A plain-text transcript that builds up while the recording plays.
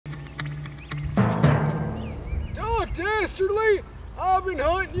Doc Dastardly, I've been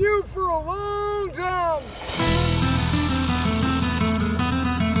hunting you for a long time.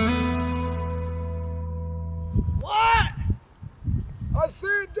 What? I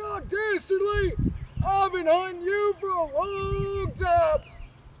said, Doc Dastardly, I've been hunting you for a long time.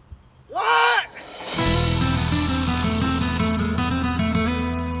 What?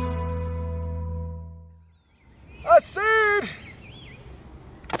 I said,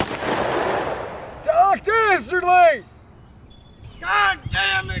 Doc Dastardly. God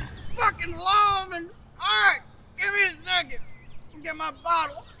damn it, fucking lawman. Alright, give me a second. I'll get my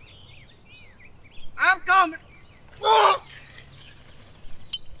bottle. I'm coming. Whoa!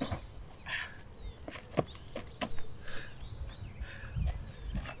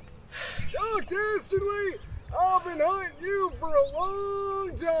 Doc Dastardly, I've been hunting you for a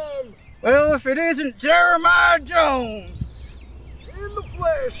long time. Well, if it isn't Jeremiah Jones. In the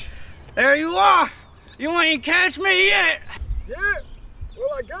flesh. There you are. You ain't catch me yet. Yeah, well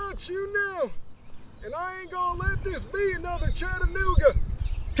I got you now. And I ain't gonna let this be another Chattanooga.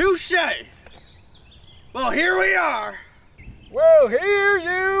 Touche. Well, here we are. Well, here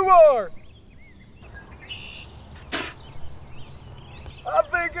you are. I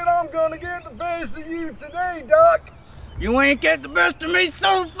figured I'm gonna get the best of you today, Doc. You ain't get the best of me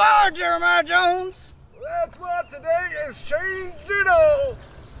so far, Jeremiah Jones. That's why today has changed it all.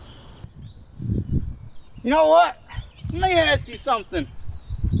 You know what? Let me ask you something.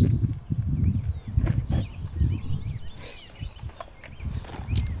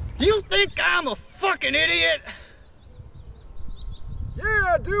 Do you think I'm a fucking idiot?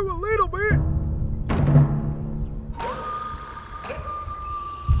 Yeah, I do a little bit.